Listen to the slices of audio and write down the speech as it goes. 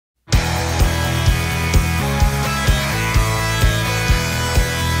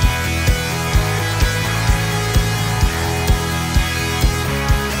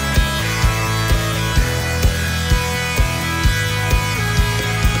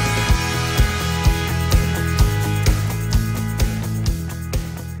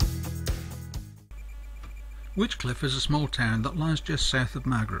Witchcliffe is a small town that lies just south of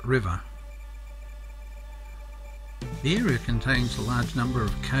Margaret River. The area contains a large number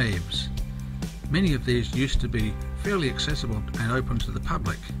of caves. Many of these used to be fairly accessible and open to the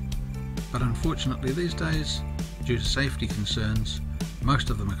public, but unfortunately these days, due to safety concerns, most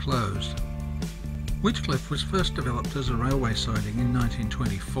of them are closed. Witchcliffe was first developed as a railway siding in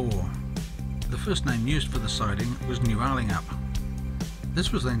 1924. The first name used for the siding was New Arlingup.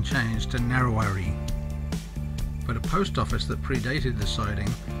 This was then changed to Narrawari, but a post office that predated the siding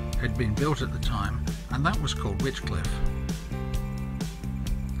had been built at the time, and that was called Witchcliffe.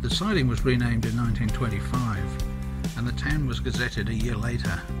 The siding was renamed in 1925, and the town was gazetted a year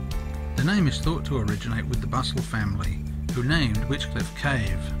later. The name is thought to originate with the Bussell family, who named Witchcliffe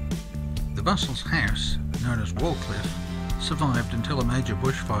Cave. The Bussell's house, known as Wallcliffe, survived until a major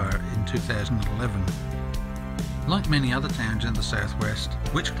bushfire in 2011. Like many other towns in the southwest,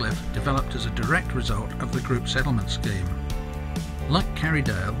 Witchcliffe developed as a direct result of the group settlement scheme. Like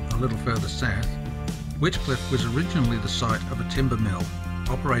Carrydale, a little further south, Witchcliffe was originally the site of a timber mill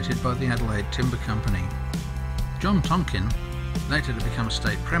operated by the Adelaide Timber Company. John Tonkin, later to become a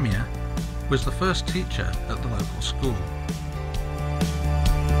state premier, was the first teacher at the local school.